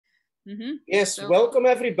Yes, So, welcome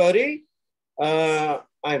everybody.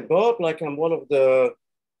 I'm Bob, I'm one of the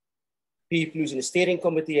people who's in the steering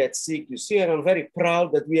committee at CQC, and I'm very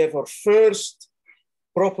proud that we have our first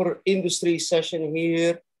proper industry session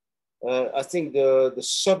here. I think the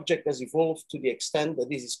subject has evolved to the extent that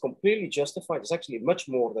this is completely justified. It's actually much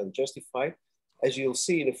more than justified, as you'll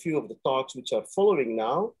see in a few of the talks which are following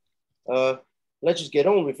now. Let's just get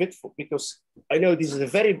on with it because I know this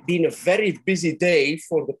has been a very busy day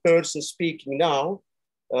for the person speaking now.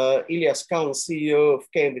 Ilyas, CEO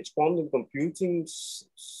of Cambridge Quantum Computing,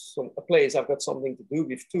 a place I've got something to do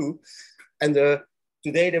with too. And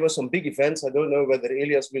today there were some big events. I don't know whether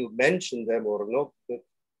Ilyas will mention them or not. But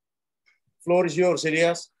floor is yours,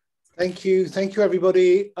 Ilyas. Thank you,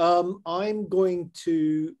 everybody. I'm going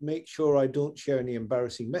to make sure I don't share any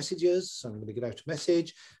embarrassing messages. So I'm going to get out a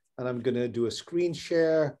message. And I'm going to do a screen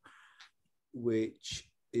share, which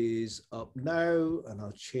is up now, and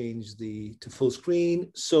I'll change to full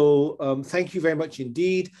screen. So thank you very much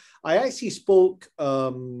indeed. I actually spoke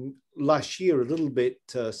last year a little bit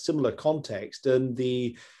similar context, and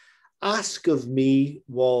the ask of me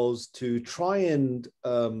was to try and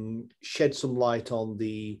shed some light on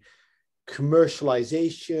the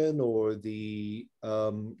commercialization or the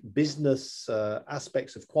business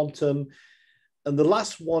aspects of quantum. And the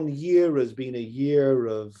last 1 year has been a year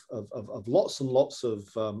of lots and lots of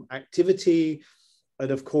activity, and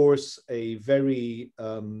of course, a very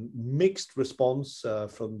mixed response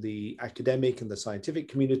from the academic and the scientific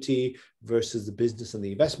community versus the business and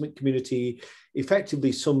the investment community,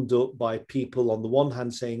 effectively summed up by people on the one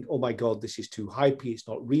hand saying, oh my God, this is too hypey, it's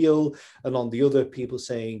not real. And on the other, people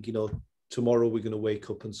saying, you know, tomorrow we're going to wake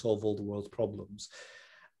up and solve all the world's problems.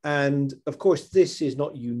 And of course, this is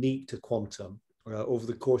not unique to quantum. Over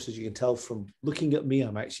the course, as you can tell from looking at me,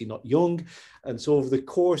 I'm actually not young. And so over the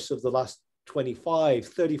course of the last 25,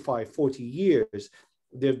 35, 40 years,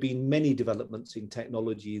 there have been many developments in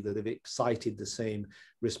technology that have excited the same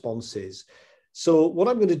responses. So what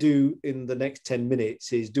I'm going to do in the next 10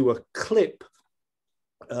 minutes is do a clip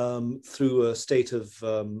through a state of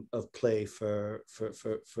play for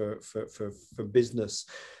business.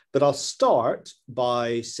 But I'll start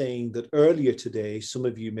by saying that earlier today, some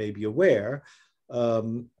of you may be aware,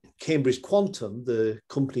 Cambridge Quantum, the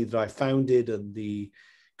company that I founded and the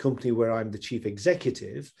company where I'm the chief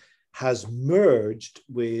executive, has merged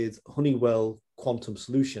with Honeywell Quantum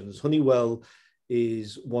Solutions. Honeywell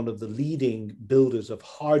is one of the leading builders of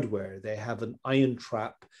hardware. They have an ion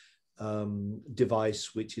trap device,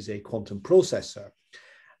 which is a quantum processor.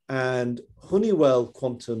 And Honeywell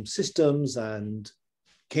Quantum Systems and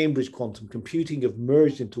Cambridge Quantum Computing have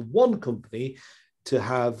merged into one company to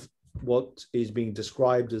have what is being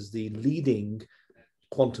described as the leading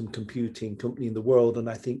quantum computing company in the world. And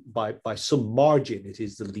I think by some margin, it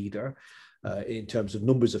is the leader in terms of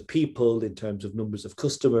numbers of people, in terms of numbers of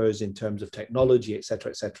customers, in terms of technology, et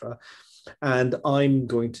cetera, et cetera. And I'm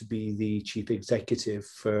going to be the chief executive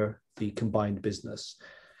for the combined business.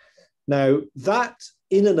 Now, that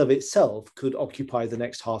in and of itself could occupy the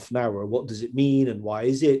next half an hour. What does it mean and why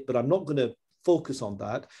is it? But I'm not going to focus on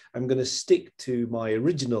that. I'm going to stick to my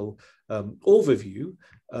original overview,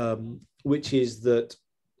 which is that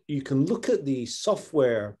you can look at the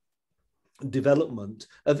software development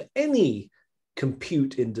of any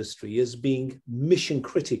compute industry as being mission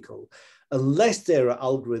critical. Unless there are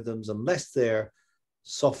algorithms, unless there are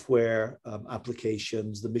software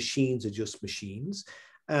applications, the machines are just machines.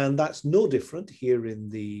 And that's no different here in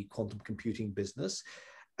the quantum computing business.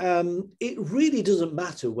 It really doesn't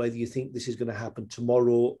matter whether you think this is going to happen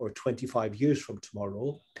tomorrow or 25 years from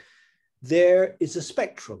tomorrow. There is a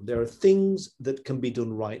spectrum. There are things that can be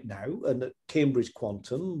done right now. And at Cambridge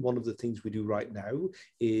Quantum, one of the things we do right now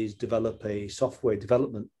is develop a software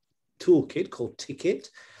development toolkit called Ticket.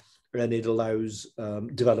 And it allows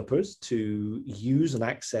developers to use and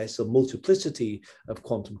access a multiplicity of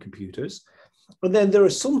quantum computers. And then there are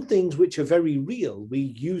some things which are very real. We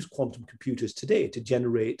use quantum computers today to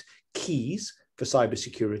generate keys for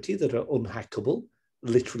cybersecurity that are unhackable,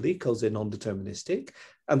 literally, because they're non-deterministic.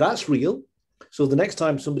 And that's real. So the next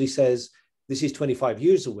time somebody says, this is 25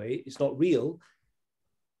 years away, it's not real,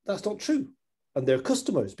 that's not true. And they're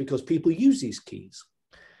customers because people use these keys.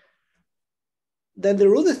 Then there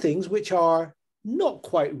are other things which are not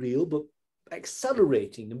quite real, but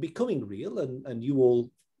accelerating and becoming real. And you all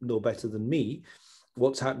know better than me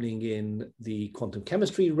what's happening in the quantum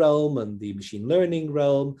chemistry realm and the machine learning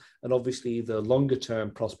realm, and obviously the longer term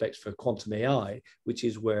prospects for quantum AI, which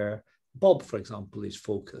is where Bob, for example, is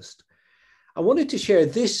focused. I wanted to share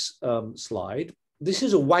this slide. This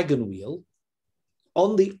is a wagon wheel.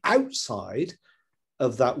 On the outside,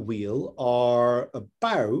 of that wheel are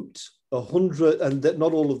about 100, and that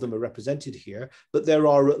not all of them are represented here, but there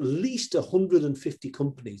are at least 150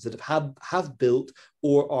 companies that have built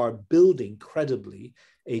or are building credibly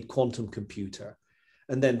a quantum computer.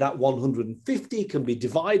 And then that 150 can be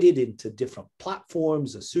divided into different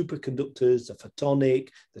platforms, the superconductors, the photonic,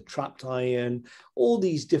 the trapped ion, all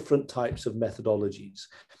these different types of methodologies.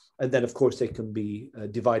 And then, of course, they can be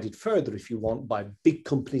divided further, if you want, by big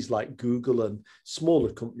companies like Google and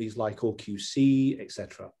smaller companies like OQC,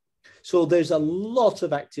 etc. So there's a lot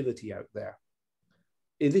of activity out there.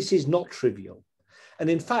 This is not trivial. And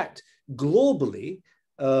in fact, globally,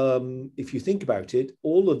 if you think about it,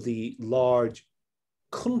 all of the large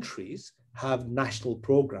countries have national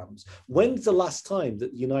programs. When's the last time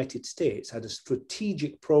that the United States had a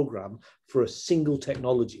strategic program for a single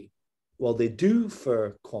technology? Well, they do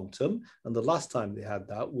for quantum, and the last time they had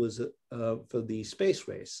that was for the space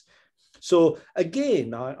race. So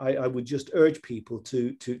again, I would just urge people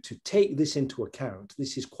to take this into account.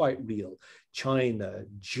 This is quite real. China,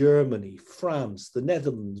 Germany, France, the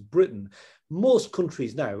Netherlands, Britain, most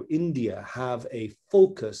countries now, India, have a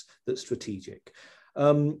focus that's strategic.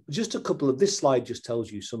 Just a couple of, this slide just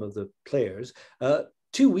tells you some of the players.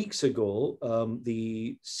 2 weeks ago,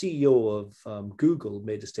 the CEO of Google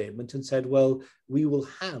made a statement and said, well, we will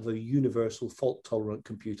have a universal fault-tolerant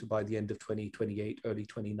computer by the end of 2028, early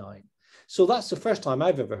 29. So that's the first time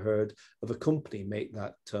I've ever heard of a company make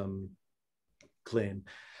that claim.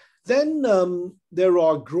 Then there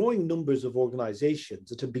are growing numbers of organizations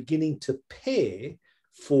that are beginning to pay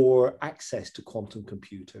for access to quantum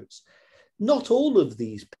computers. Not all of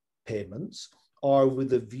these payments are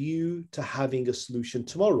with a view to having a solution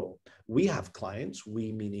tomorrow. We have clients,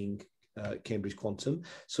 we meaning Cambridge Quantum,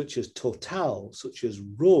 such as Total, such as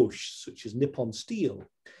Roche, such as Nippon Steel.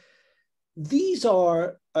 These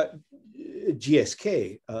are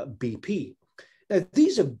GSK, BP. Now,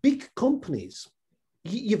 these are big companies.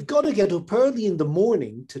 You've got to get up early in the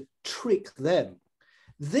morning to trick them.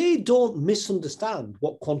 They don't misunderstand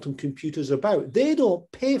what quantum computers are about. They don't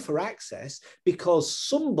pay for access because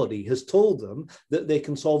somebody has told them that they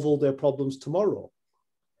can solve all their problems tomorrow.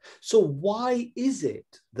 So why is it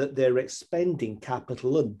that they're expending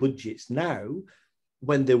capital and budgets now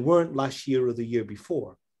when they weren't last year or the year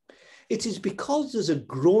before? It is because there's a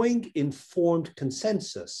growing informed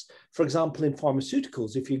consensus. For example, in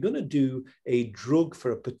pharmaceuticals, if you're going to do a drug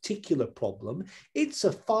for a particular problem, it's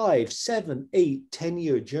a 5, 7, 8,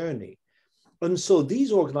 10-year journey. And so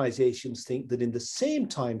these organizations think that in the same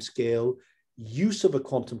time scale, use of a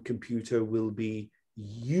quantum computer will be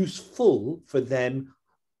useful for them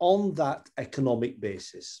on that economic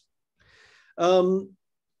basis.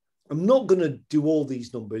 I'm not going to do all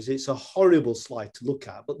these numbers. It's a horrible slide to look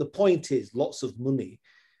at, but the point is lots of money,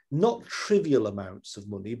 not trivial amounts of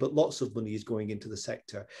money, but lots of money is going into the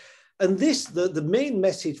sector. And this, the main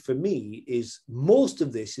message for me is most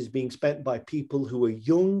of this is being spent by people who are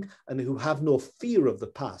young and who have no fear of the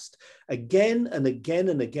past. Again and again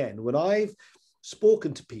and again, when I've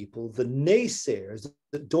spoken to people, the naysayers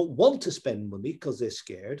that don't want to spend money because they're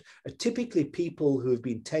scared are typically people who have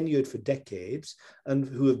been tenured for decades and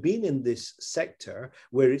who have been in this sector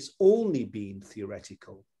where it's only been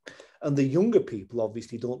theoretical. And the younger people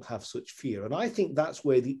obviously don't have such fear. And I think that's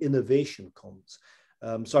where the innovation comes.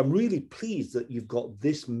 So I'm really pleased that you've got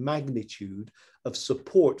this magnitude of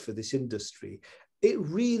support for this industry. It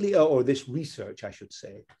really, or this research, I should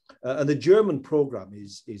say, and the German program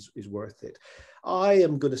is worth it. I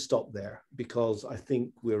am going to stop there because I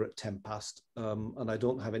think we're at 10 past and I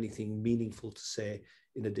don't have anything meaningful to say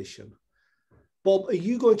in addition. Bob, are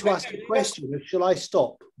you going to ask a question or shall I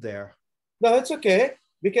stop there? No, it's okay.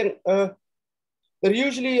 We can, there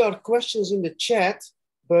usually are questions in the chat,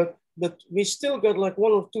 but we still got like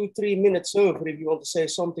 1 or 2, 3 minutes over if you want to say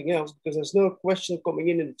something else, because there's no question coming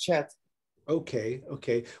in the chat. Okay.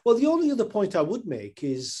 Well, the only other point I would make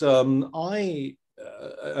is I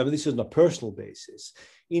mean, this is on a personal basis.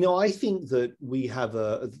 You know, I think that we have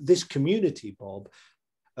this community, Bob,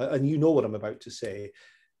 and you know what I'm about to say.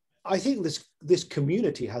 I think this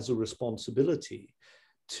community has a responsibility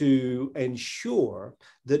to ensure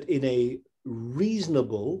that in a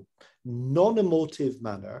reasonable, non-emotive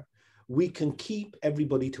manner, we can keep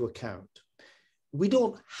everybody to account. We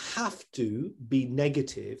don't have to be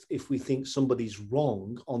negative if we think somebody's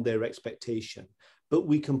wrong on their expectation, but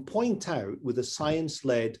we can point out with a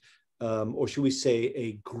science-led, or should we say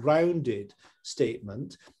a grounded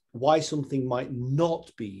statement, why something might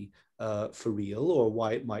not be for real or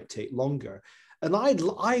why it might take longer. And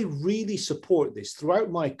I really support this.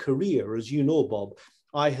 Throughout my career, as you know, Bob,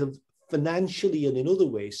 I have financially and in other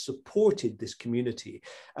ways supported this community.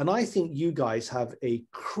 And I think you guys have a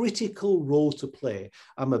critical role to play.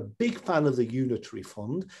 I'm a big fan of the Unitary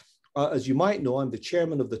Fund. As you might know, I'm the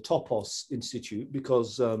chairman of the Topos Institute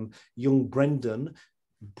because young Brendan,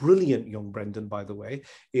 brilliant young Brendan, by the way,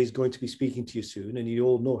 is going to be speaking to you soon. And you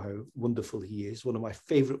all know how wonderful he is, one of my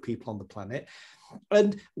favorite people on the planet.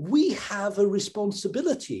 And we have a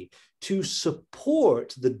responsibility to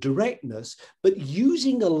support the directness, but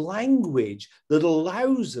using a language that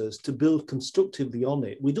allows us to build constructively on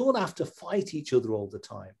it. We don't have to fight each other all the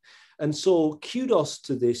time. And so kudos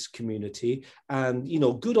to this community and, you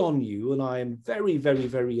know, good on you. And I am very, very,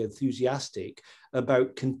 very enthusiastic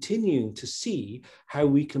about continuing to see how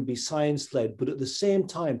we can be science-led, but at the same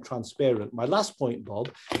time, transparent. My last point, Bob,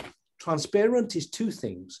 transparent is two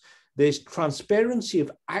things. There's transparency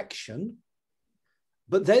of action,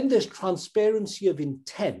 but then there's transparency of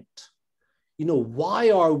intent. You know, why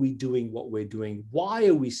are we doing what we're doing? Why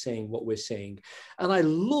are we saying what we're saying? And I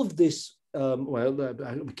love this. Well,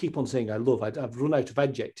 I keep on saying I love. I've run out of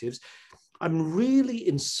adjectives. I'm really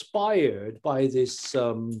inspired by this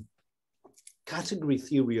category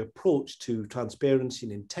theory approach to transparency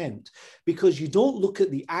and intent, because you don't look at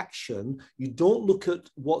the action, you don't look at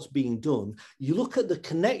what's being done, you look at the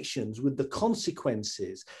connections with the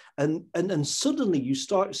consequences, and suddenly you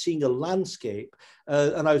start seeing a landscape.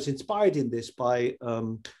 And I was inspired in this by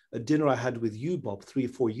a dinner I had with you, Bob, 3 or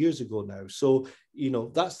 4 years ago now. So, you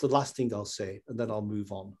know, that's the last thing I'll say, and then I'll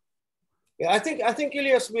move on. Yeah, I think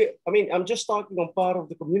Ilyas, I'm just talking on part of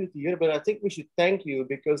the community here, but I think we should thank you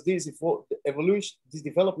because these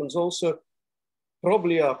developments also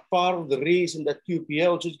probably are part of the reason that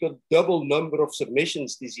QPL just got double number of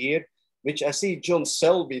submissions this year, which I see John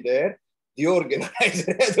Selby there, the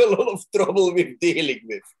organizer, had a lot of trouble with dealing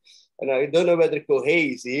with. And I don't know whether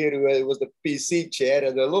Kohei is here, who was the PC chair,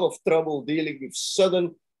 had a lot of trouble dealing with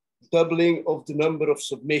sudden doubling of the number of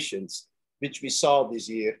submissions, which we saw this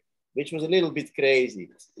year, which was a little bit crazy.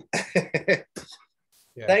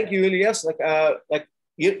 Yeah. Thank you, Ilyas.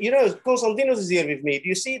 You know, Konstantinos is here with me. Do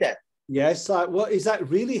you see that? Yes. Well, is that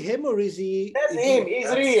really him or is he? That's him. He's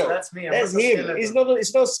real. That's me. That's him.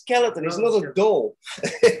 It's not a skeleton. It's not a doll.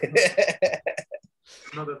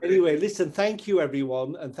 Anyway, listen, thank you,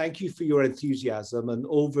 everyone. And thank you for your enthusiasm. And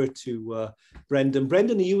over to Brendan.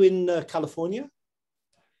 Brendan, are you in California?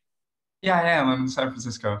 Yeah, I am. I'm in San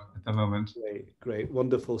Francisco at the moment. Great, great,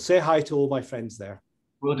 wonderful. Say hi to all my friends there.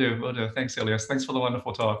 Will do, will do. Thanks, Ilyas. Thanks for the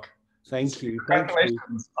wonderful talk. Thank you.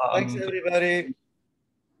 Congratulations. Thanks, everybody.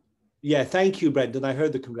 Yeah, thank you, Brendan. I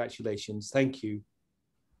heard the congratulations. Thank you.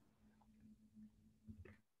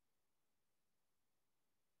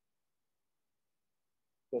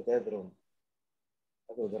 Got that wrong.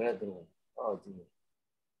 I got the red wrong. Oh, dear.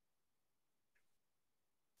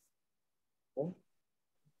 Huh?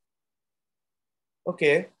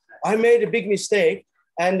 Okay, I made a big mistake,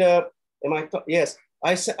 and yes,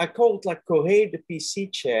 I called like Kohei the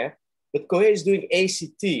PC chair, but Kohei is doing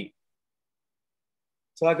ACT,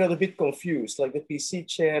 so I got a bit confused. Like the PC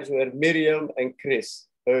chairs were Miriam and Chris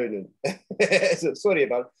Heunen. So sorry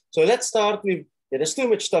about it. So let's start with. Yeah, there's too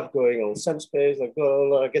much stuff going on. Some space, like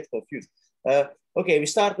I get confused. Okay, we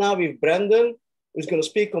start now with Brendan, who's going to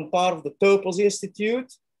speak on part of the Topos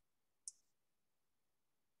Institute.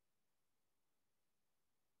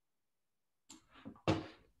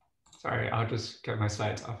 Sorry, I'll just get my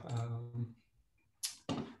slides off.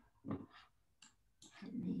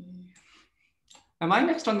 Am I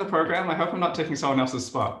next on the program? I hope I'm not taking someone else's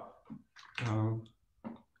spot.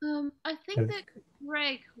 I think that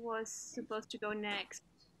Greg was supposed to go next.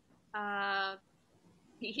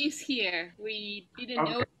 He's here. We didn't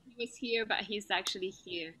know he was here, but he's actually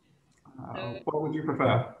here. What would you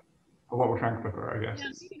prefer? Or what we're trying to prefer, I guess.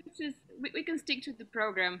 Yeah, we can stick to the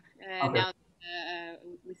program Okay. now.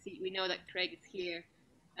 We know that Craig is here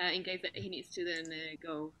in case that he needs to then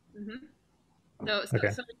go. Mm-hmm. So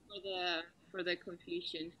Okay. sorry for the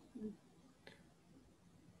confusion.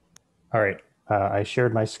 All right, I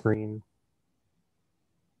shared my screen.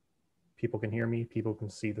 People can hear me, people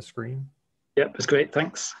can see the screen. Yep, that's great,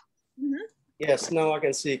 thanks. Mm-hmm. Yes, now I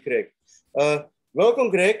can see Greg.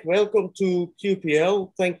 Welcome, Greg. Welcome to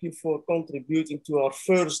QPL. Thank you for contributing to our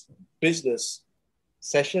first business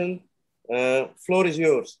session. Floor is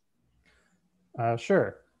yours.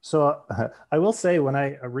 Sure. So I will say when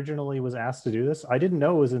I originally was asked to do this, I didn't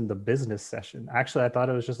know it was in the business session. Actually, I thought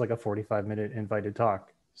it was just like a 45-minute invited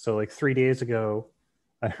talk. So like 3 days ago,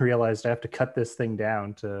 I realized I have to cut this thing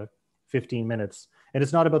down to 15 minutes. And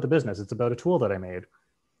it's not about the business. It's about a tool that I made.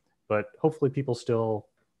 But hopefully people still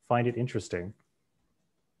find it interesting.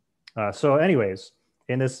 So anyways,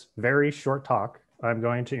 In this very short talk, I'm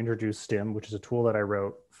going to introduce STIM, which is a tool that I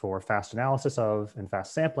wrote for fast analysis of and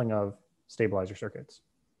fast sampling of stabilizer circuits.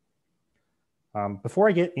 Before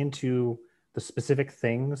I get into the specific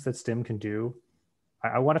things that STIM can do,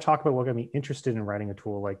 I want to talk about what got me interested in writing a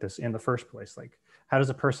tool like this in the first place. Like, how does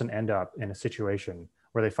a person end up in a situation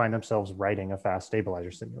where they find themselves writing a fast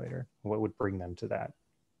stabilizer simulator? What would bring them to that?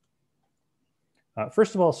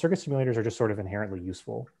 First of all, circuit simulators are just sort of inherently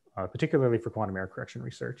useful, particularly for quantum error correction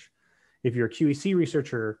research. If you're a QEC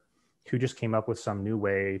researcher who just came up with some new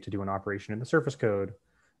way to do an operation in the surface code,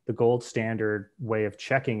 the gold standard way of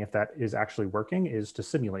checking if that is actually working is to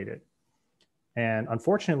simulate it. And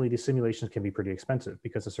unfortunately, these simulations can be pretty expensive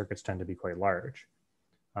because the circuits tend to be quite large.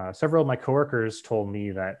 Several of my coworkers told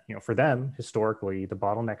me that, for them, historically, the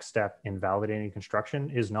bottleneck step in validating construction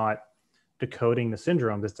is not decoding the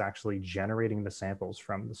syndrome that's actually generating the samples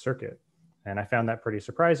from the circuit. And I found that pretty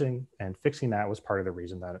surprising, and fixing that was part of the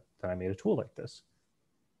reason that I made a tool like this.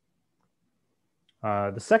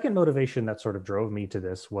 The second motivation that sort of drove me to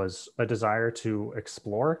this was a desire to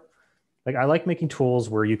explore. Like, I like making tools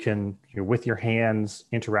where you can, with your hands,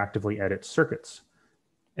 interactively edit circuits.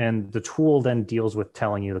 And the tool then deals with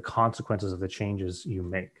telling you the consequences of the changes you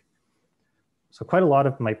make. So quite a lot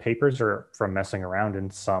of my papers are from messing around in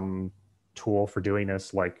some tool for doing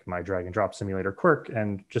this, like my drag and drop simulator Quirk,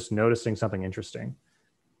 and just noticing something interesting.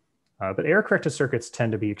 But error-corrected circuits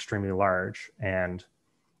tend to be extremely large, and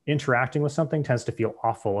interacting with something tends to feel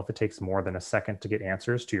awful if it takes more than a second to get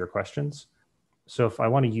answers to your questions. So if I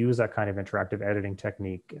want to use that kind of interactive editing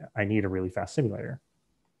technique, I need a really fast simulator.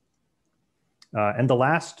 And the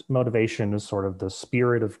last motivation is sort of the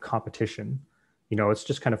spirit of competition. It's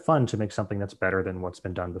just kind of fun to make something that's better than what's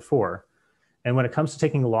been done before. And when it comes to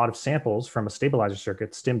taking a lot of samples from a stabilizer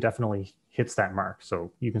circuit, STIM definitely hits that mark.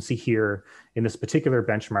 So you can see here in this particular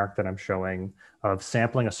benchmark that I'm showing of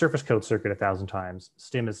sampling a surface code circuit 1,000 times,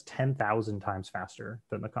 STIM is 10,000 times faster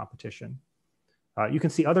than the competition. You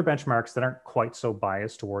can see other benchmarks that aren't quite so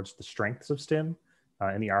biased towards the strengths of STIM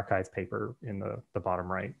in the archive paper in the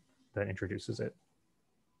bottom right that introduces it.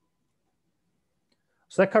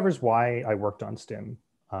 So that covers why I worked on STIM.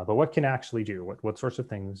 But what can it actually do? What sorts of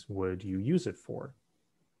things would you use it for?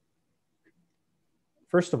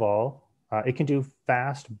 First of all, it can do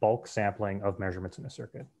fast bulk sampling of measurements in a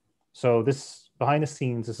circuit. So this, behind the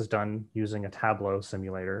scenes, this is done using a Tableau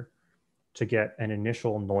simulator to get an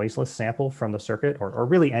initial noiseless sample from the circuit, or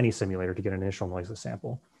really any simulator to get an initial noiseless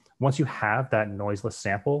sample. Once you have that noiseless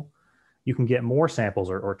sample, you can get more samples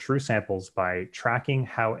or true samples by tracking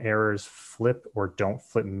how errors flip or don't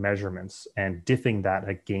flip measurements and diffing that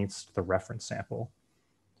against the reference sample.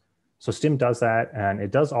 So STIM does that, and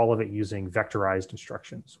it does all of it using vectorized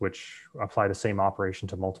instructions, which apply the same operation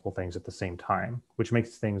to multiple things at the same time, which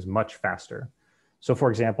makes things much faster. So for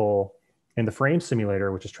example, in the frame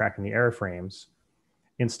simulator, which is tracking the error frames,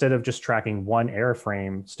 instead of just tracking one error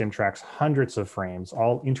frame, STIM tracks hundreds of frames,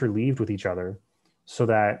 all interleaved with each other, so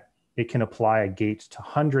that it can apply a gate to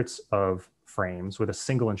hundreds of frames with a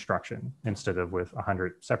single instruction instead of with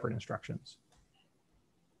 100 separate instructions.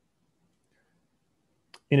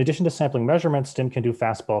 In addition to sampling measurements, STIM can do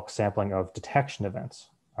fast bulk sampling of detection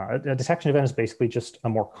events. A detection event is basically just a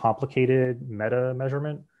more complicated meta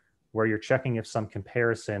measurement where you're checking if some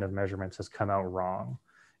comparison of measurements has come out wrong,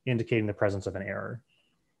 indicating the presence of an error.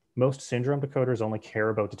 Most syndrome decoders only care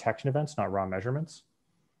about detection events, not raw measurements.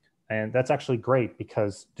 And that's actually great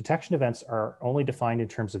because detection events are only defined in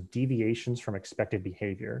terms of deviations from expected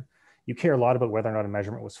behavior. You care a lot about whether or not a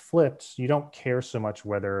measurement was flipped. You don't care so much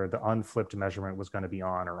whether the unflipped measurement was going to be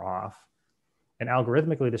on or off. And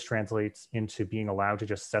algorithmically, this translates into being allowed to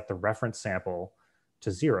just set the reference sample to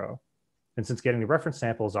 0. And since getting the reference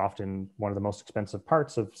sample is often one of the most expensive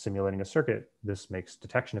parts of simulating a circuit, this makes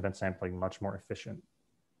detection event sampling much more efficient.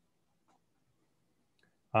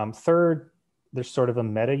 Third, there's sort of a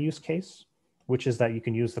meta use case, which is that you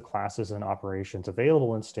can use the classes and operations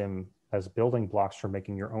available in STIM as building blocks for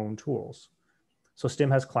making your own tools. So STIM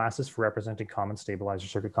has classes for representing common stabilizer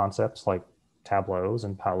circuit concepts like tableaus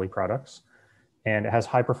and Pauli products, and it has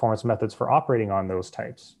high performance methods for operating on those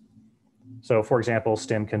types. So for example,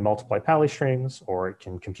 STIM can multiply Pauli strings, or it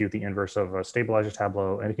can compute the inverse of a stabilizer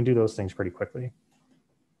tableau, and it can do those things pretty quickly.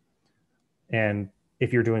 And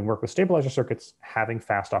if you're doing work with stabilizer circuits, having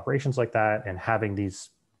fast operations like that and having these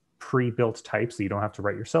pre-built types that you don't have to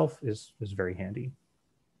write yourself is very handy.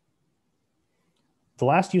 The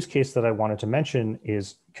last use case that I wanted to mention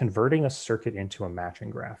is converting a circuit into a matching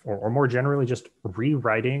graph, or more generally, just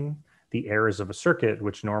rewriting the errors of a circuit,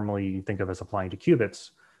 which normally you think of as applying to qubits,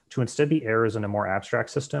 to instead be errors in a more abstract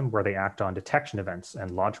system where they act on detection events and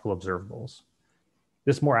logical observables.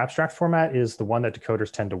 This more abstract format is the one that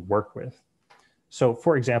decoders tend to work with. So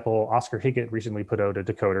for example, Oscar Higgett recently put out a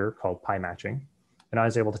decoder called pi matching, and I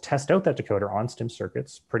was able to test out that decoder on STIM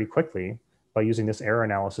circuits pretty quickly by using this error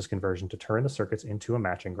analysis conversion to turn the circuits into a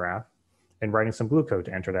matching graph and writing some glue code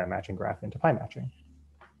to enter that matching graph into pi matching.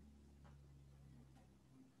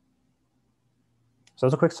 So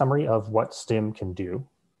that's a quick summary of what STIM can do.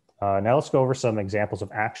 Now let's go over some examples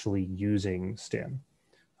of actually using STIM.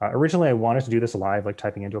 Originally, I wanted to do this live, like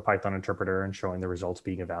typing into a Python interpreter and showing the results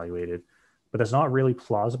being evaluated, but that's not really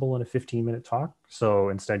plausible in a 15-minute talk. So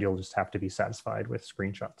instead, you'll just have to be satisfied with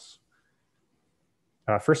screenshots.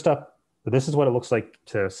 First up, this is what it looks like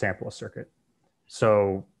to sample a circuit.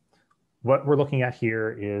 So what we're looking at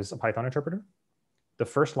here is a Python interpreter. The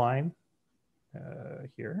first line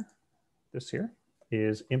here, this here,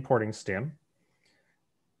 is importing STIM.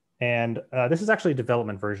 And this is actually a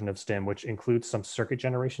development version of STIM, which includes some circuit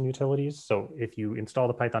generation utilities. So if you install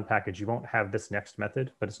the Python package, you won't have this next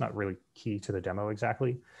method, but it's not really key to the demo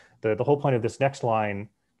exactly. The whole point of this next line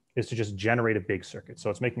is to just generate a big circuit.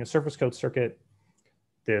 So it's making a surface code circuit.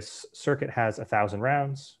 This circuit has 1,000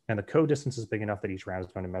 rounds, and the code distance is big enough that each round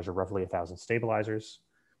is going to measure roughly 1,000 stabilizers.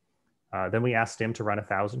 Then we ask STIM to run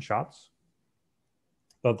 1,000 shots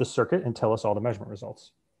of the circuit and tell us all the measurement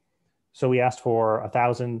results. So we asked for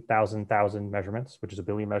 1,000 measurements, which is 1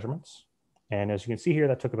 billion measurements. And as you can see here,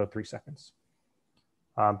 that took about 3 seconds.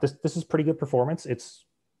 This is pretty good performance.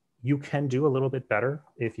 You can do a little bit better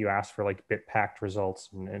if you ask for like bit packed results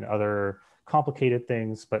and other complicated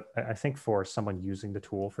things. But I think for someone using the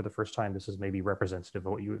tool for the first time, this is maybe representative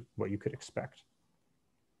of what you could expect.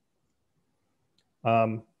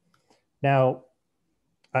 Now,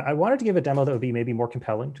 I wanted to give a demo that would be maybe more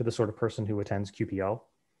compelling to the sort of person who attends QPL.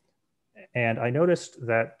 And I noticed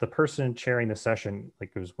that the person chairing the session,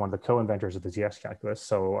 like, was one of the co-inventors of the ZX calculus.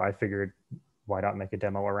 So I figured, why not make a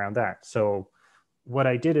demo around that? So what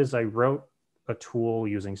I did is I wrote a tool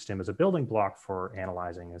using STIM as a building block for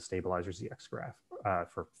analyzing a stabilizer ZX graph,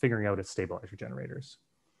 for figuring out its stabilizer generators.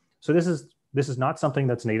 So this is not something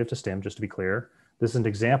that's native to STIM, just to be clear. This is an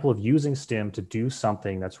example of using STIM to do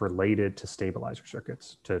something that's related to stabilizer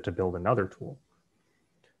circuits, to build another tool.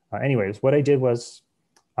 Anyways, what I did was,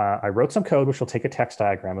 I wrote some code which will take a text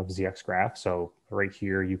diagram of a ZX graph. So right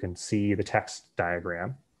here, you can see the text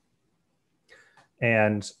diagram.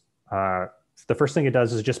 And the first thing it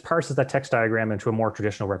does is it just parses that text diagram into a more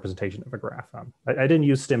traditional representation of a graph. I didn't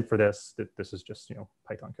use STIM for this. This is just,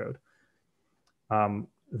 Python code.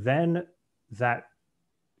 Then that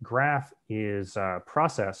graph is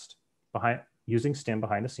processed using STIM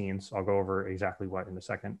behind the scenes. I'll go over exactly what in a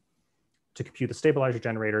second, to compute the stabilizer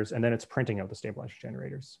generators, and then it's printing out the stabilizer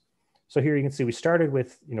generators. So here you can see we started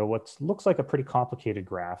with what looks like a pretty complicated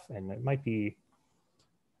graph, and it might be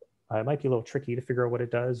a little tricky to figure out what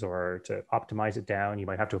it does, or to optimize it down. You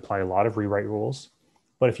might have to apply a lot of rewrite rules.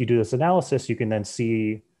 But if you do this analysis, you can then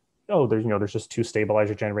see, oh, there's just 2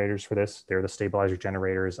 stabilizer generators for this. They're the stabilizer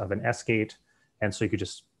generators of an S gate, and so you could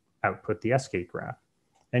just output the S gate graph.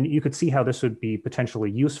 And you could see how this would be potentially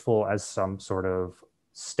useful as some sort of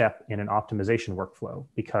step in an optimization workflow,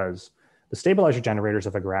 because the stabilizer generators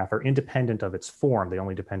of a graph are independent of its form. They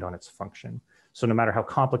only depend on its function. So no matter how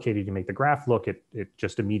complicated you make the graph look, it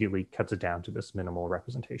just immediately cuts it down to this minimal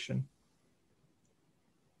representation.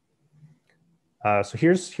 So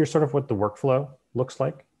here's sort of what the workflow looks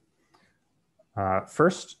like.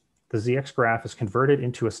 First, the ZX graph is converted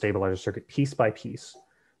into a stabilizer circuit piece by piece.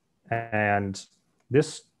 And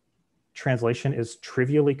this translation is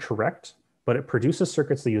trivially correct, but it produces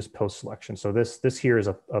circuits that use post-selection. So this here is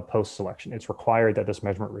a post-selection. It's required that this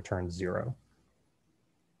measurement returns 0.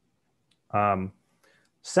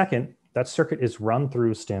 Second, that circuit is run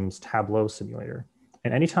through STIM's Tableau simulator.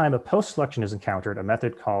 And anytime a post-selection is encountered, a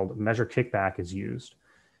method called measure kickback is used.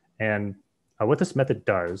 And what this method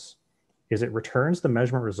does is it returns the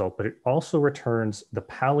measurement result, but it also returns the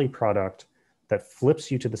Pauli product that flips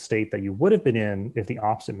you to the state that you would have been in if the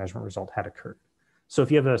opposite measurement result had occurred. So if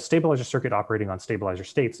you have a stabilizer circuit operating on stabilizer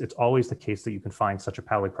states, it's always the case that you can find such a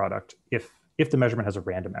Pauli product if the measurement has a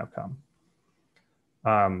random outcome.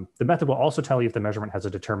 The method will also tell you if the measurement has a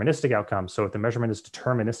deterministic outcome. So if the measurement is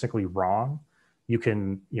deterministically wrong, you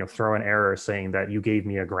can throw an error saying that you gave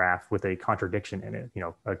me a graph with a contradiction in it,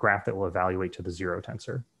 a graph that will evaluate to the 0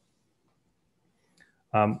 tensor.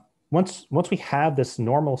 Once we have this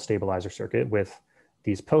normal stabilizer circuit with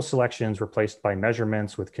these post-selections replaced by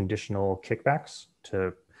measurements with conditional kickbacks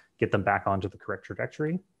to get them back onto the correct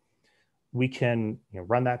trajectory, we can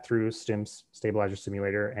run that through STIM's stabilizer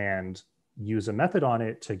simulator and use a method on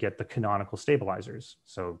it to get the canonical stabilizers.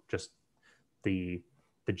 So just the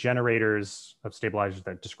the generators of stabilizers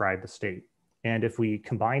that describe the state. And if we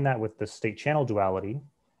combine that with the state channel duality,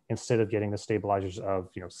 instead of getting the stabilizers of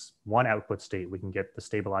one output state, we can get the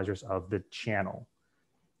stabilizers of the channel.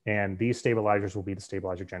 And these stabilizers will be the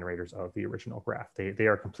stabilizer generators of the original graph. They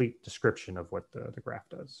are a complete description of what the graph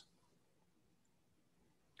does.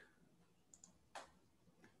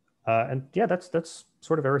 And yeah, that's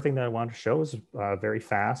sort of everything that I wanted to show. Is very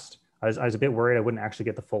fast. I was a bit worried I wouldn't actually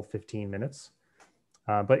get the full 15 minutes.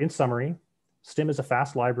 But in summary, STIM is a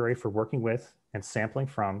fast library for working with and sampling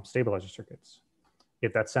from stabilizer circuits.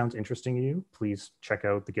 If that sounds interesting to you, please check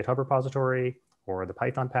out the GitHub repository or the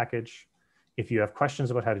Python package. If you have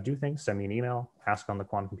questions about how to do things, send me an email, ask on the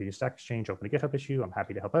Quantum Computing Stack Exchange, open a GitHub issue. I'm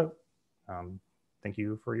happy to help out. Thank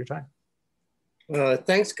you for your time.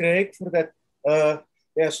 Thanks, Craig, for that.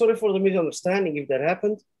 Yeah, sorry for the misunderstanding if that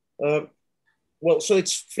happened. Well, so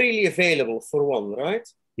it's freely available for one, right?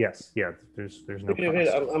 Yes, yeah, there's no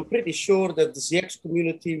cost. I'm pretty sure that the ZX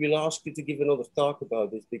community will ask you to give another talk about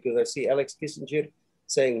this, because I see Alex Kissinger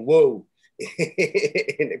saying, whoa,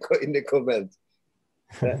 in the comment.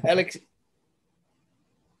 Alex,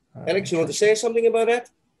 you want to say something about that?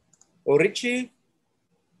 Or Richie?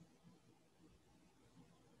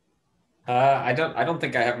 I don't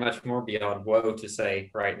think I have much more beyond whoa to say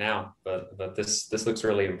right now, but this looks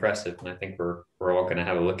really impressive, and I think we're all going to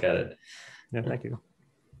have a look at it. Yeah, thank you.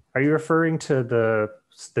 Are you referring to the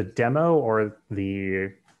demo or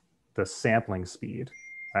the sampling speed?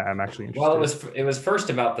 I'm actually interested. Well, it was first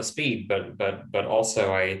about the speed, but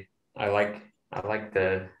also I like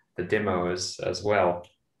the demo as well.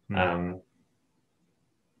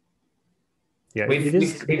 Yeah, we've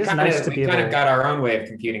nice to be kind of got our own way of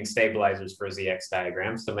computing stabilizers for ZX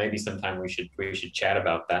diagrams, so maybe sometime we should chat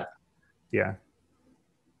about that. Yeah,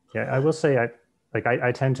 I will say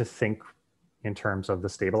I tend to think in terms of the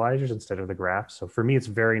stabilizers instead of the graph. So for me, it's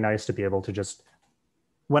very nice to be able to just,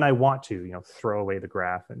 when I want to, throw away the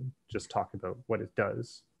graph and just talk about what it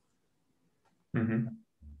does. Mm-hmm.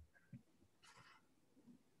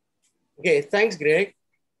 Okay, thanks, Greg.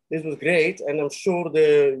 This was great, and I'm sure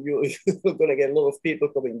you're going to get a lot of people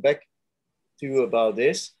coming back to you about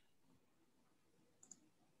this.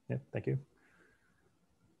 Yeah, thank you.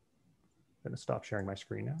 I'm going to stop sharing my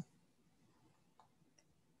screen now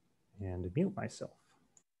and mute myself.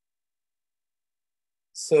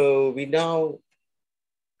 So we now,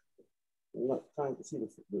 I'm not trying to see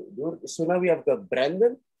the door. So now we have got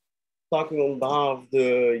Brandon talking on behalf of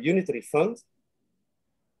the Unitary Fund.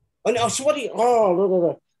 Oh, no, sorry. Oh,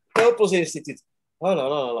 no. Topos Institute. Oh,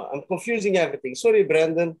 no. I'm confusing everything. Sorry,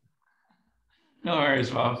 Brandon. No worries,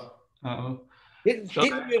 Bob. Didn't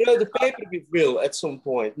you know the paper with Will at some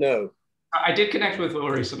point? No. I did connect with Will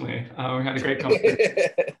recently. We had a great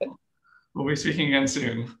conversation. We'll be speaking again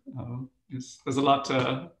soon. There's a lot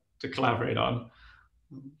to collaborate on.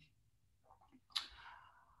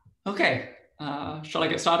 Okay, shall I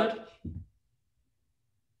get started?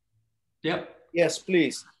 Yep. Yes,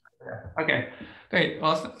 please. Okay, great.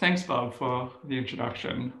 Well, thanks, Bob, for the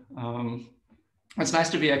introduction. It's nice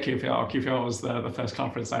to be at QPL. QPL was the first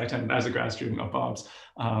conference I attended as a grad student of Bob's,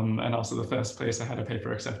 and also the first place I had a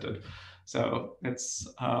paper accepted. So it's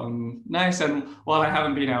nice. And while I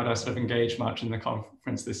haven't been able to sort of engage much in the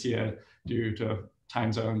conference this year due to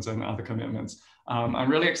time zones and other commitments, I'm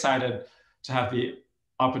really excited to have the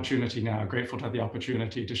opportunity now, grateful to have the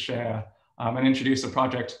opportunity to share and introduce a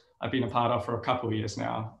project I've been a part of for a couple of years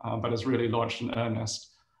now, but has really launched in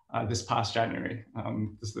earnest this past January.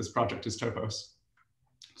 This project is Topos.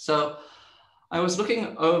 So I was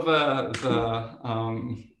looking over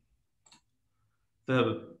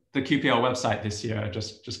the QPL website this year,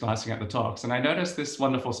 just glancing at the talks, and I noticed this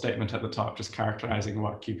wonderful statement at the top, just characterizing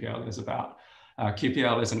what QPL is about.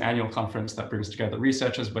 QPL is an annual conference that brings together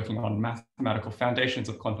researchers working on mathematical foundations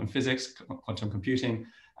of quantum physics, quantum computing,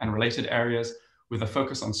 and related areas, with a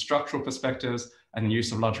focus on structural perspectives and the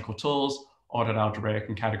use of logical tools, ordered algebraic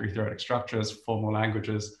and category theoretic structures, formal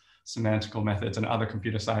languages, semantical methods, and other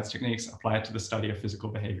computer science techniques applied to the study of physical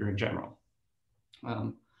behavior in general.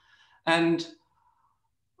 And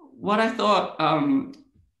what I thought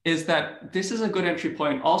is that this is a good entry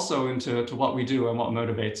point also into what we do and what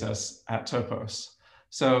motivates us at Topos.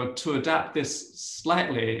 So to adapt this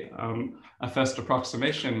slightly, a first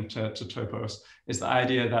approximation to Topos is the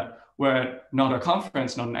idea that we're not a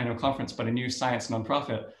conference, not an annual conference, but a new science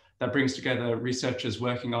nonprofit that brings together researchers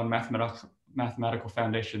working on mathematical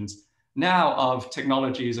foundations now of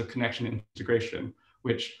technologies of connection and integration,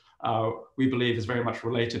 which we believe is very much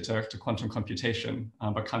related to quantum computation,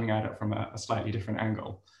 but coming at it from a slightly different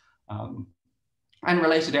angle. and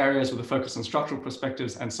related areas with a focus on structural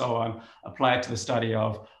perspectives and so on, applied to the study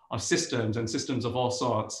of systems and systems of all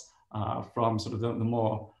sorts, from sort of the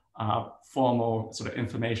more formal sort of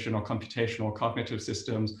information or computational cognitive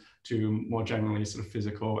systems to more generally sort of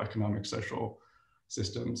physical, economic, social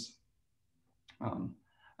systems.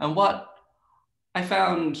 And what I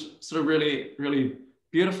found sort of really, really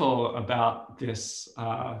beautiful about this,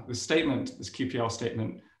 this statement, this QPL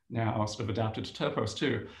statement, now sort of adapted to Topos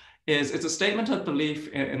too, is it's a statement of belief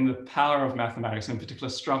in the power of mathematics, in particular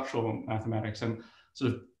structural mathematics. And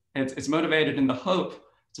sort of it's motivated in the hope,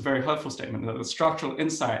 it's a very hopeful statement, that the structural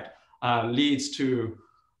insight leads to,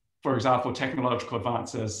 for example, technological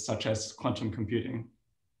advances such as quantum computing.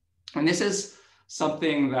 And this is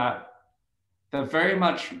something that very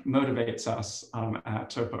much motivates us at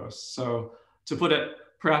Topos. So to put it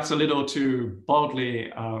perhaps a little too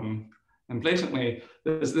boldly and blatantly,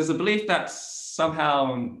 there's a belief that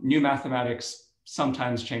somehow new mathematics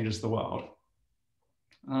sometimes changes the world.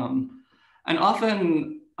 And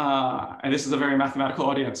often, and this is a very mathematical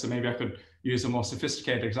audience, so maybe I could use a more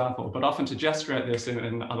sophisticated example, but often to gesture at this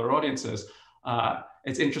in other audiences,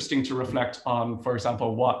 it's interesting to reflect on, for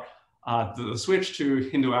example, what the switch to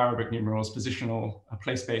Hindu-Arabic numerals, positional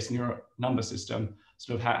place-based number system,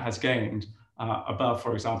 sort of has gained above,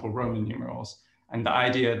 for example, Roman numerals. And the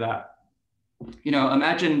idea that, you know,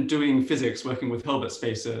 imagine doing physics, working with Hilbert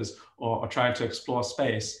spaces, or trying to explore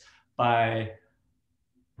space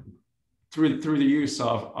through the use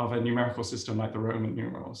of a numerical system like the Roman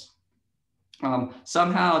numerals.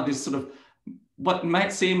 Somehow this sort of, what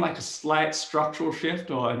might seem like a slight structural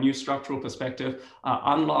shift or a new structural perspective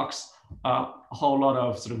unlocks a whole lot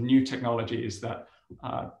of sort of new technologies that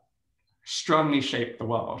strongly shape the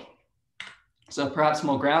world. So perhaps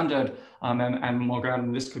more grounded, and more grounded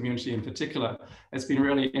in this community in particular, it's been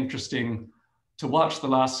really interesting to watch the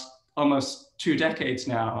last almost 2 decades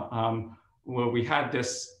now, where we had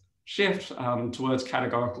this shift towards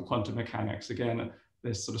categorical quantum mechanics. Again,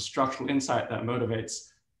 this sort of structural insight that motivates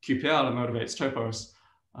QPL and motivates Topos.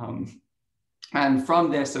 And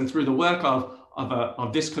from this and through the work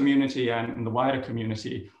of this community and the wider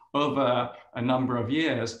community over a number of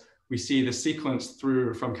years, we see the sequence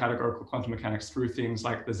through from categorical quantum mechanics through things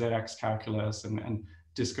like the ZX calculus and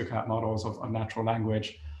Discocat models of natural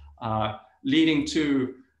language, leading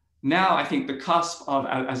to now, I think, the cusp of,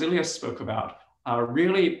 as Ilyas spoke about,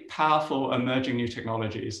 really powerful emerging new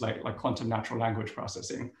technologies like quantum natural language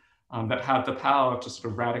processing that have the power to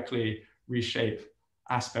sort of radically reshape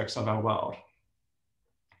aspects of our world.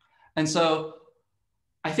 And so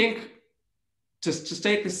I think to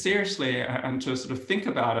take this seriously and to sort of think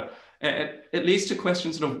about it, it leads to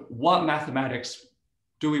questions sort of what mathematics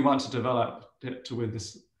do we want to develop with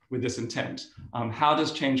this intent? How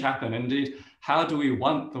does change happen? Indeed, how do we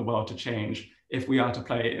want the world to change if we are to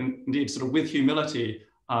play, indeed, sort of with humility,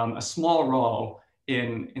 a small role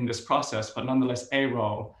in this process, but nonetheless a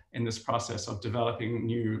role in this process of developing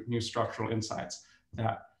new structural insights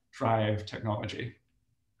that drive technology.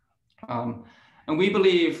 And we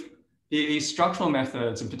believe these structural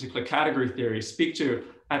methods, in particular category theory, speak to,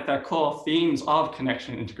 at their core, themes of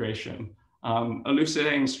connection and integration,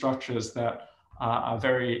 elucidating structures that are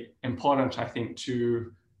very important, I think,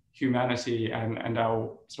 to humanity and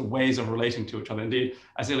our sort of ways of relating to each other. Indeed,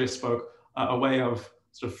 as Ilyas spoke, a way of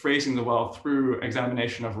sort of phrasing the world through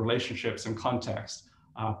examination of relationships and context,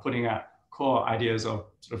 putting at core ideas of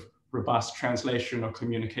sort of robust translation or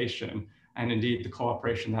communication, and indeed the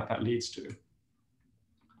cooperation that leads to.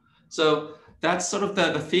 So that's sort of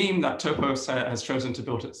the theme that Topos has chosen to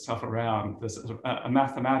build itself around, this sort of a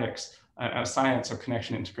mathematics, a science of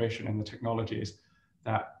connection integration and the technologies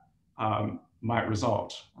that might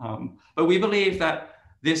result. But we believe that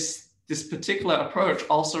this particular approach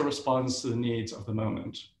also responds to the needs of the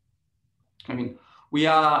moment. I mean, we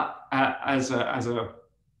are, as a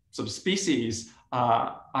sort of species,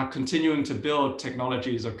 are continuing to build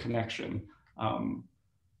technologies of connection,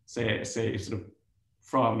 say sort of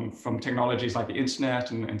from technologies like the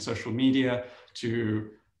internet and social media to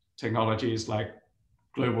technologies like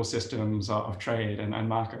global systems of trade and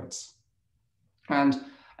markets. And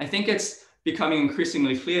I think it's becoming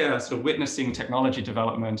increasingly clear, sort of witnessing technology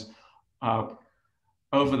development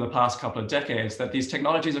over the past couple of decades, that these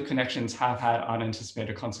technologies of connections have had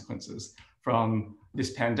unanticipated consequences, from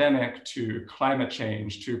this pandemic to climate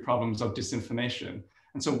change to problems of disinformation.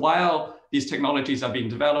 And so while these technologies are being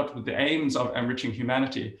developed with the aims of enriching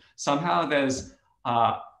humanity, somehow there's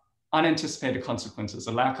unanticipated consequences,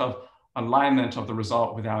 a lack of alignment of the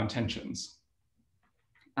result with our intentions.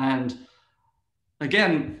 And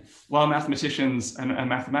again, while mathematicians and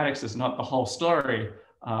mathematics is not the whole story,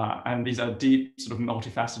 and these are deep, sort of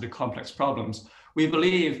multifaceted, complex problems, we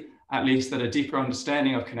believe at least that a deeper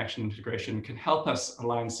understanding of connection integration can help us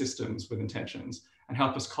align systems with intentions and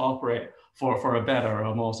help us cooperate for a better,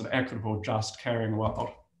 or more sort of equitable, just, caring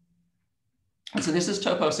world. And so this is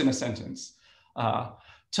Topos in a sentence.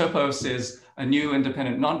 Topos is a new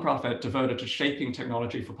independent nonprofit devoted to shaping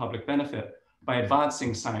technology for public benefit by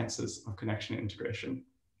advancing sciences of connection and integration.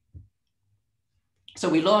 So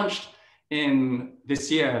we launched in this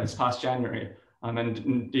past January, and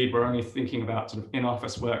indeed we're only thinking about sort of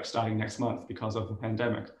in-office work starting next month because of the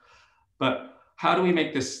pandemic. But how do we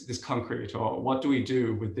make this concrete, or what do we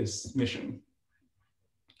do with this mission?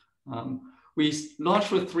 We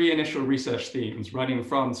launched with 3 initial research themes, running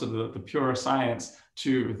from sort of the pure science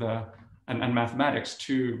to and mathematics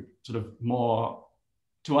to sort of more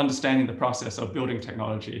to understanding the process of building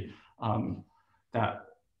technology that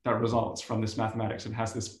results from this mathematics and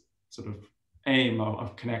has this sort of aim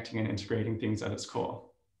of connecting and integrating things at its core.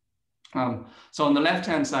 So on the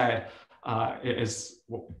left-hand side is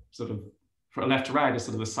sort of, from left to right is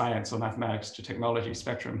sort of the science or mathematics to technology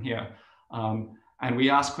spectrum here. And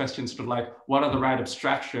we ask questions sort of like, what are the right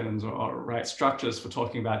abstractions or right structures for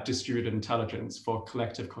talking about distributed intelligence, for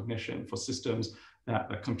collective cognition, for systems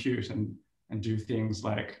that compute and do things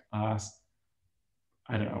like, I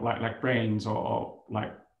don't know, like brains or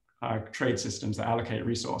like trade systems that allocate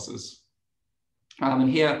resources. And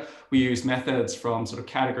here we use methods from sort of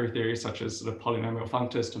category theory, such as sort of polynomial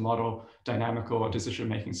functors, to model dynamical or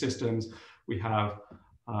decision-making systems. We have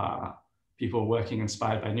people working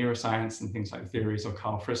inspired by neuroscience and things like theories of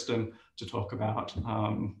Carl Friston to talk about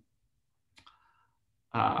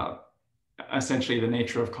essentially the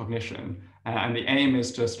nature of cognition. And the aim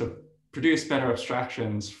is to sort of produce better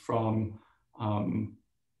abstractions from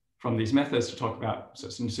these methods to talk about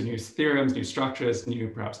some new theorems, new structures, new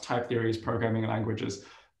perhaps type theories, programming languages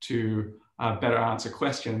to better answer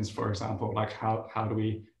questions, for example, like how do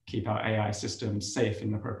we keep our AI systems safe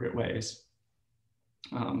in appropriate ways?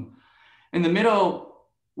 In the middle,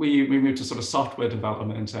 we moved to sort of software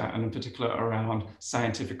development and in particular around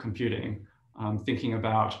scientific computing, thinking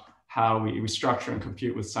about how we structure and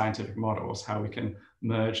compute with scientific models, how we can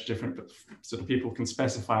merge different sort of people can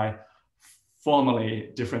specify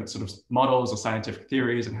formally different sort of models or scientific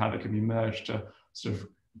theories and how they can be merged to sort of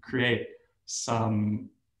create some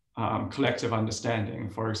collective understanding.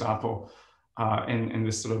 For example, in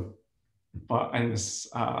this sort of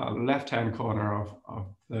left-hand corner of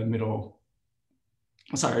the middle,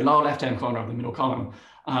 sorry, lower left-hand corner of the middle column,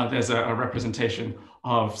 there's a representation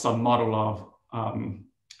of some model of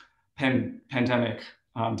pandemic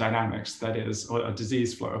dynamics, that is, or a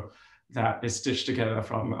disease flow that is stitched together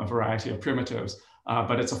from a variety of primitives,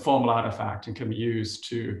 but it's a formal artifact and can be used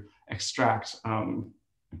to extract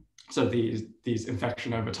so these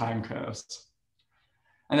infection over time curves.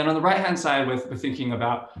 And then on the right-hand side, we're thinking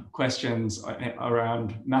about questions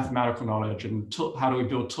around mathematical knowledge and how do we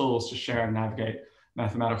build tools to share and navigate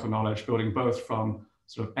mathematical knowledge, building both from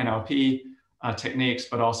sort of NLP techniques,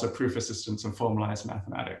 but also proof assistance and formalized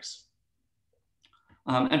mathematics.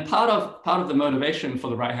 And part of the motivation for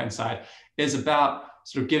the right-hand side is about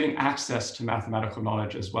sort of giving access to mathematical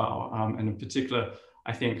knowledge as well. And in particular,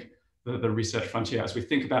 I think the research frontier, as we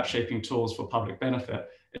think about shaping tools for public benefit,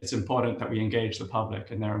 it's important that we engage the public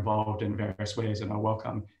and they're involved in various ways and are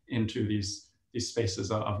welcome into these spaces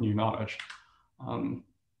of new knowledge. And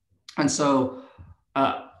so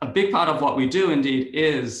a big part of what we do indeed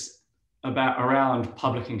is around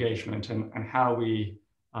public engagement and how we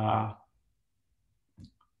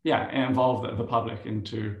involve the public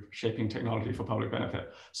into shaping technology for public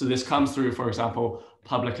benefit. So this comes through, for example,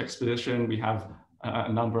 public exposition. We have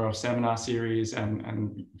a number of seminar series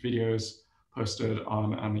and videos posted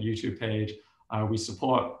on the YouTube page. We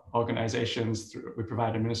support organizations we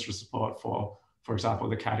provide administrative support for example,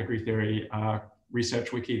 the category theory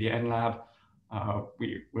research wiki, the NLab.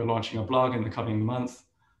 We're launching a blog in the coming month.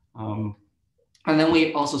 And then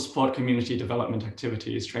we also support community development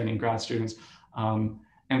activities, training grad students,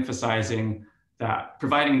 emphasizing that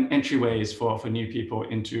providing entryways for new people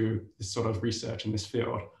into this sort of research in this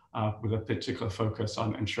field with a particular focus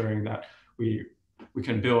on ensuring that we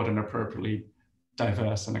can build an appropriately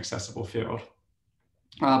diverse and accessible field.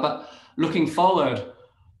 But looking forward,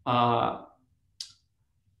 I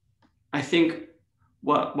think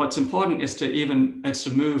what's important is to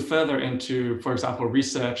move further into, for example,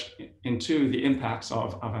 research into the impacts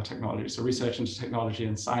of our technology. So research into technology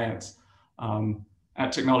and science,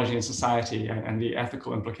 technology and society, and the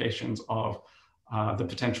ethical implications of the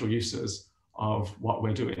potential uses of what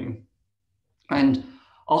we're doing. And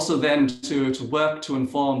Also then to work to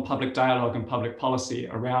inform public dialogue and public policy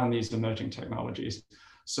around these emerging technologies.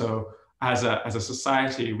 So as a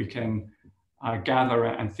society, we can gather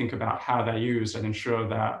and think about how they're used and ensure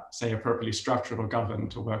that, say, appropriately structured or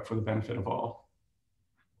governed to work for the benefit of all.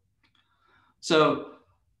 So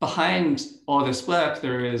behind all this work,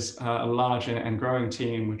 there is a large and growing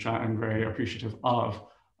team, which I'm very appreciative of.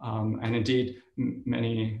 And indeed,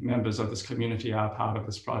 many members of this community are part of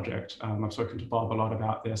this project. I've spoken to Bob a lot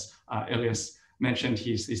about this. Ilyas mentioned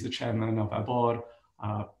he's the chairman of our board.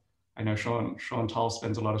 I know Sean Toll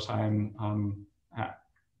spends a lot of time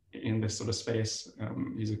in this sort of space.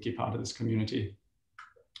 He's a key part of this community.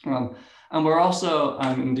 And we're also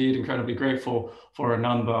indeed incredibly grateful for a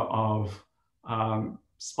number of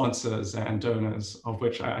sponsors and donors, of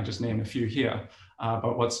which I just named a few here.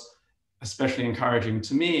 But what's especially encouraging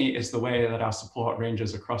to me is the way that our support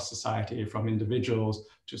ranges across society, from individuals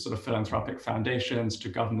to sort of philanthropic foundations, to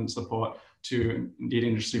government support, to indeed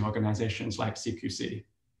industry organizations like CQC.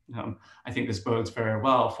 I think this bodes very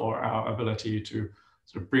well for our ability to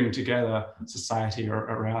sort of bring together society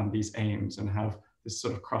around these aims and have this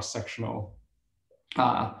sort of cross-sectional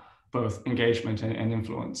both engagement and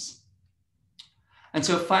influence. And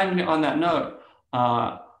so finally, on that note,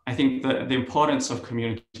 I think that the importance of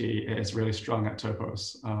community is really strong at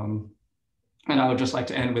Topos. And I would just like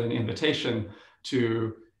to end with an invitation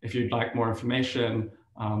to, if you'd like more information,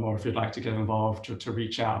 or if you'd like to get involved, to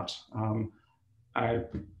reach out. I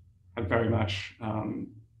very much,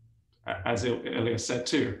 as Ilyas said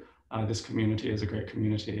too, this community is a great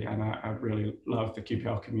community, and I really love the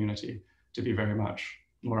QPL community to be very much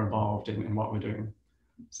more involved in what we're doing.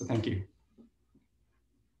 So thank you.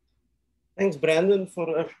 Thanks, Brandon,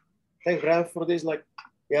 for this. Like,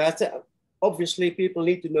 yeah, obviously people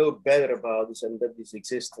need to know better about this and that this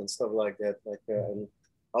exists and stuff like that. Like, and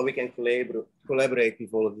how we can collaborate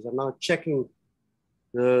with all of this. I'm now checking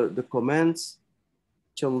the comments.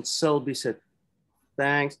 John Selby said,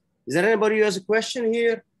 thanks. Is there anybody who has a question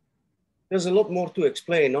here? There's a lot more to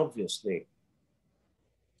explain, obviously.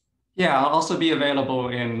 Yeah, I'll also be available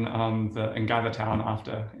in Gathertown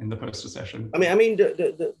after, in the poster session. I mean,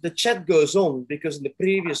 the chat goes on, because in the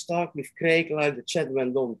previous talk with Craig, like, the chat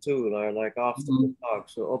went on too, like after the talk.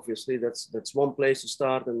 So obviously that's one place to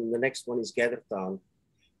start, and the next one is Gathertown.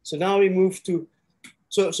 So now we move to,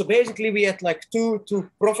 so basically we had like two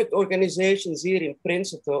profit organizations here in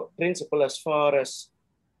principle as far as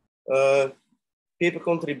people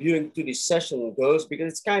contributing to this session goes, because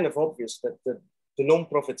it's kind of obvious that the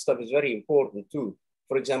non-profit stuff is very important too.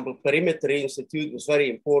 For example, Perimeter Institute was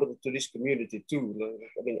very important to this community too.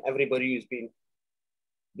 I mean, everybody who's been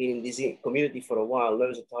in this community for a while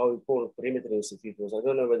knows how important Perimeter Institute was. I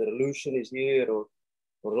don't know whether Lucian is here or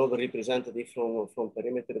another representative from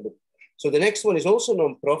Perimeter. But so the next one is also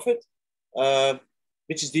non-profit,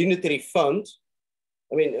 which is the Unitary Fund.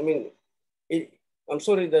 I mean, I'm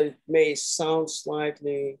sorry that it may sound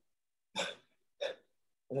slightly.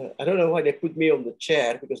 I don't know why they put me on the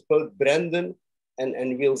chair, because both Brandon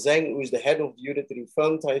and Will Zhang, who is the head of the Unitary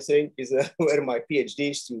Fund, I think, were my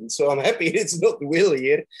PhD students. So I'm happy it's not Will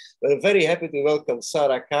here, but I'm very happy to welcome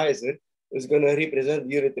Sarah Kaiser, who's going to represent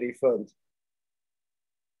the Unitary Fund.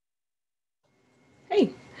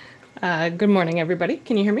 Hey, good morning, everybody.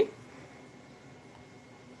 Can you hear me?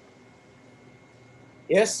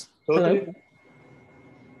 Yes, totally. Hello?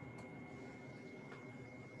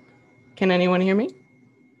 Can anyone hear me?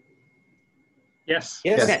 Yes.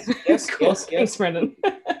 Yes. Okay. Yes. Cool. Yes. Thanks, Brendan.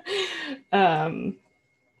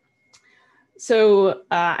 So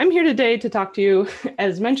I'm here today to talk to you,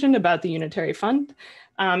 as mentioned, about the Unitary Fund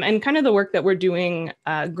and kind of the work that we're doing,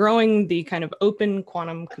 growing the kind of open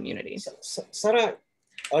quantum community. Sarah,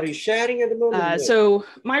 are you sharing at the moment? So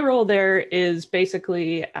my role there is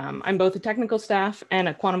basically, I'm both a technical staff and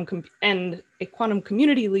a quantum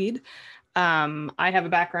community lead. I have a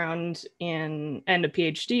background in and a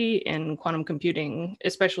PhD in quantum computing,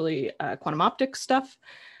 especially quantum optics stuff.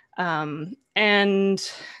 And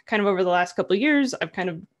kind of over the last couple of years, I've kind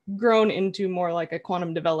of grown into more like a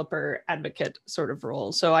quantum developer advocate sort of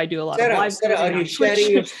role. So I do a lot of live coding on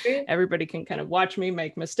Twitch. Everybody can kind of watch me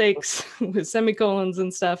make mistakes with semicolons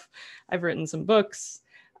and stuff. I've written some books.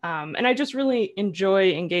 And I just really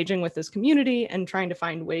enjoy engaging with this community and trying to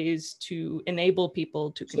find ways to enable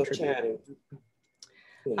people to contribute.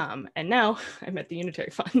 And now I'm at the Unitary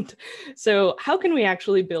Fund. So how can we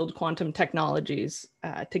actually build quantum technologies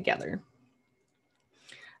together?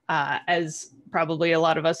 As probably a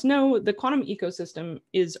lot of us know, the quantum ecosystem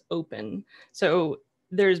is open. So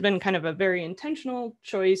there's been kind of a very intentional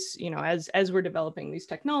choice, you know, as we're developing these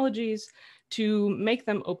technologies, to make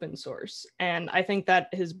them open source. And I think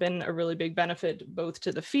that has been a really big benefit both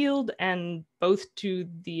to the field and both to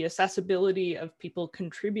the accessibility of people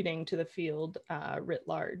contributing to the field writ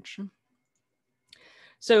large.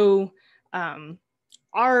 So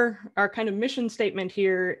our kind of mission statement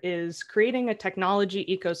here is creating a technology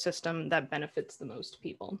ecosystem that benefits the most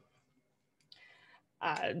people.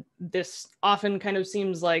 This often kind of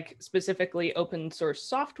seems like specifically open source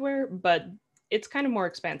software, but it's kind of more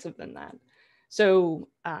expansive than that. So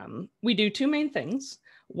we do two main things.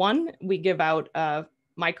 One, we give out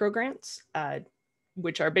micro grants,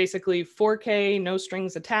 which are basically 4K, no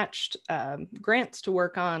strings attached grants to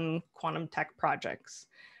work on quantum tech projects.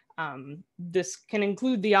 This can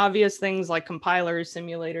include the obvious things like compilers,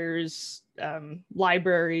 simulators,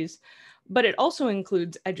 libraries, but it also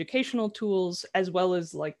includes educational tools as well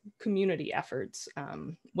as like community efforts,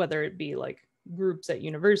 whether it be like groups at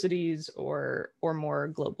universities or more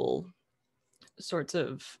global sorts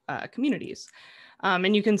of communities.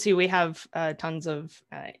 And you can see we have tons of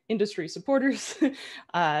industry supporters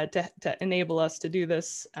to enable us to do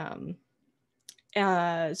this. So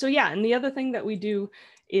yeah, and the other thing that we do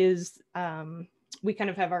is we kind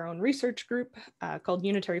of have our own research group called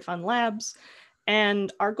Unitary Fund Labs.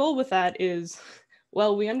 And our goal with that is,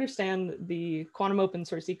 well, we understand the quantum open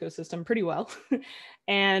source ecosystem pretty well.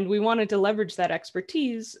 And we wanted to leverage that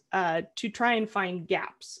expertise to try and find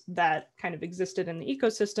gaps that kind of existed in the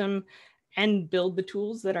ecosystem and build the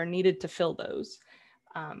tools that are needed to fill those.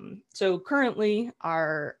 So currently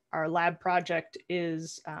our lab project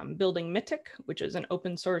is building MITIC, which is an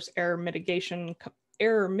open source error mitigating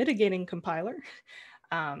compiler.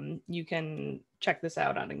 You can check this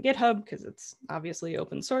out on GitHub because it's obviously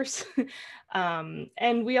open source.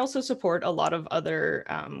 And we also support a lot of other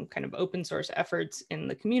kind of open source efforts in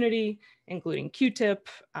the community, including QTIP.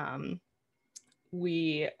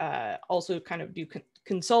 We also kind of do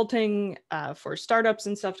consulting for startups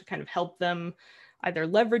and stuff to kind of help them either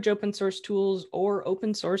leverage open source tools or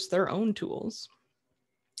open source their own tools.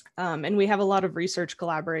 And we have a lot of research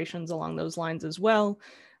collaborations along those lines as well,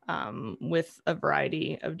 with a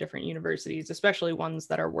variety of different universities, especially ones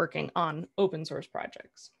that are working on open source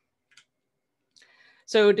projects.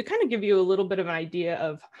 So to kind of give you a little bit of an idea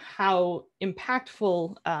of how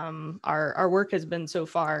impactful our work has been so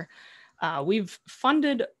far, we've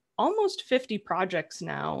funded almost 50 projects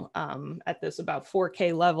now at this about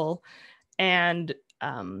 4K level. And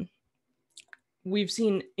we've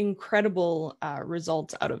seen incredible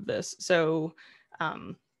results out of this. So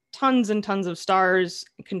tons and tons of stars,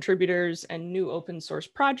 contributors, and new open source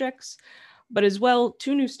projects, but as well,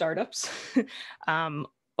 2 new startups,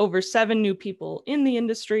 over 7 new people in the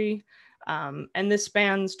industry. And this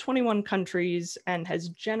spans 21 countries and has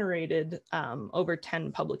generated over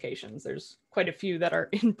 10 publications. There's quite a few that are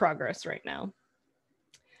in progress right now.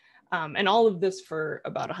 And all of this for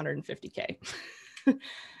about 150K.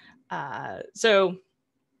 So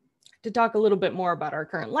to talk a little bit more about our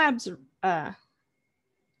current labs,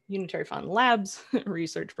 Unitary Fund Labs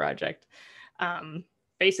research project.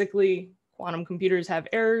 Basically, quantum computers have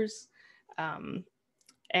errors, and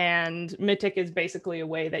MITIC is basically a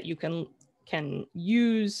way that you can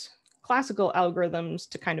use classical algorithms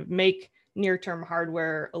to kind of make near-term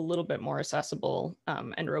hardware a little bit more accessible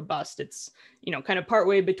and robust. It's, you know, kind of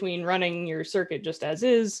partway between running your circuit just as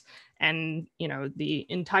is and, you know, the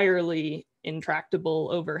entirely intractable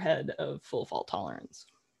overhead of full fault tolerance.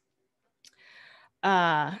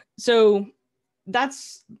 So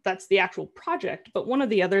that's the actual project. But one of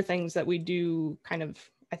the other things that we do kind of,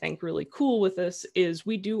 I think, really cool with this is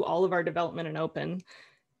we do all of our development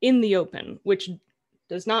in the open, which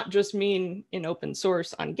does not just mean in open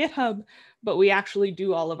source on GitHub, but we actually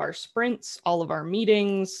do all of our sprints, all of our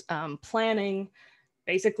meetings, planning,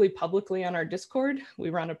 basically publicly on our Discord. We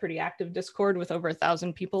run a pretty active Discord with over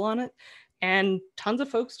 1,000 people on it. And tons of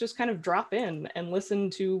folks just kind of drop in and listen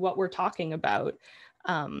to what we're talking about.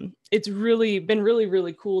 It's really been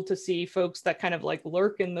really cool to see folks that kind of like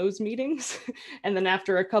lurk in those meetings. And then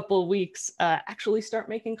after a couple of weeks, actually start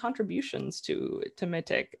making contributions to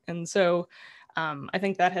MITIC. And so I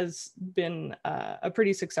think that has been a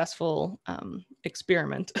pretty successful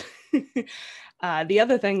experiment. The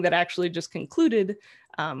other thing that actually just concluded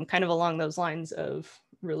kind of along those lines of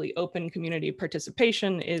really open community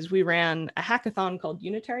participation is we ran a hackathon called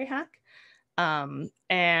Unitary Hack.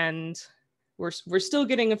 And we're still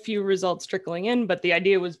getting a few results trickling in, but the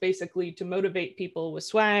idea was basically to motivate people with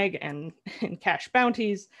swag and cash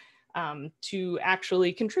bounties to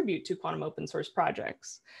actually contribute to quantum open source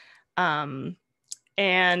projects.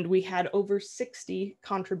 And we had over 60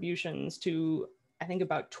 contributions to, I think,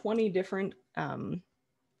 about 20 different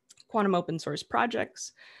quantum open source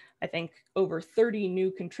projects. I think over 30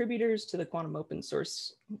 new contributors to the quantum open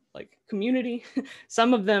source community.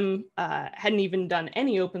 Some of them hadn't even done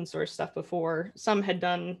any open source stuff before. Some had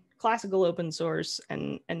done classical open source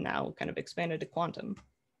and now kind of expanded to quantum.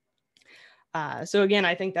 So again,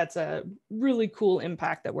 I think that's a really cool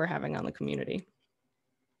impact that we're having on the community.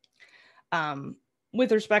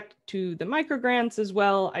 With respect to the microgrants as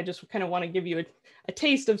well, I just kind of want to give you a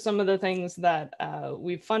taste of some of the things that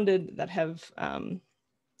we've funded that have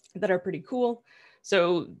that are pretty cool.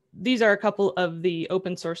 So these are a couple of the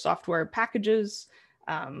open source software packages.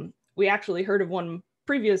 We actually heard of one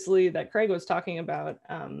previously that Craig was talking about,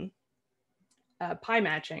 pi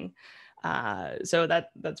matching. So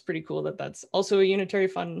that's pretty cool that that's also a Unitary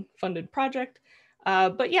funded project.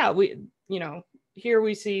 But yeah, here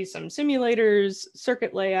we see some simulators,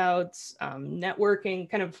 circuit layouts, networking,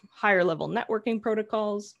 kind of higher level networking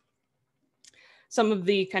protocols. Some of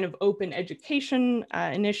the kind of open education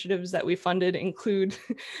initiatives that we funded include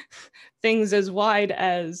things as wide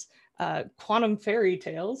as quantum fairy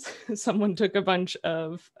tales. Someone took a bunch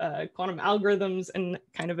of quantum algorithms and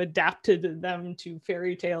kind of adapted them to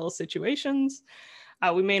fairy tale situations.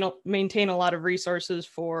 We maintain a lot of resources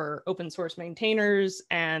for open source maintainers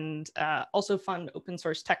and also fund open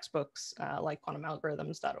source textbooks like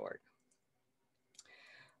quantumalgorithms.org.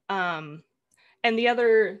 And the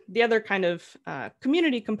other kind of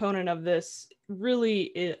community component of this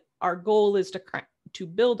really, our goal is to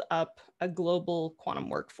build up a global quantum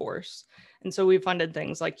workforce. And so we funded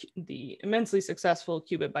things like the immensely successful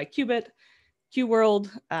Qubit by Qubit, QWorld,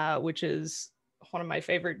 which is one of my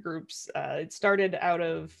favorite groups. It started out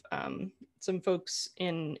of some folks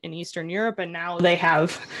in Eastern Europe, and now they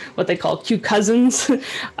have what they call Q cousins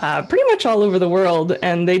pretty much all over the world.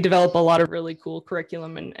 And they develop a lot of really cool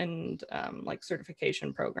curriculum and like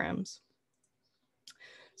certification programs.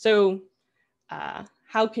 So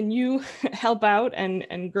how can you help out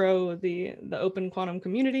and grow the open quantum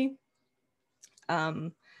community?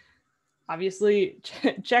 Obviously,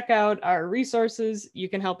 check out our resources. You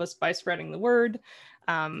can help us by spreading the word,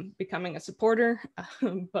 becoming a supporter,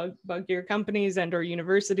 bug your companies and or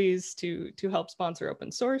universities to help sponsor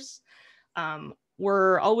open source.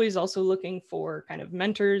 We're always also looking for kind of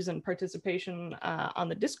mentors and participation on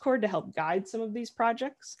the Discord to help guide some of these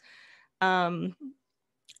projects.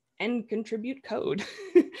 And contribute code.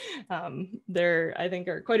 There, I think,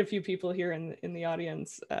 are quite a few people here in the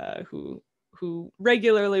audience who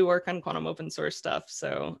regularly work on quantum open source stuff.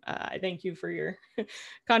 So I thank you for your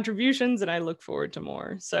contributions and I look forward to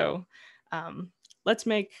more. So let's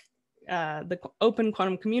make the open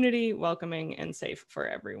quantum community welcoming and safe for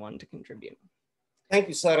everyone to contribute. Thank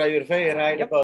you, Sarah. You're very right about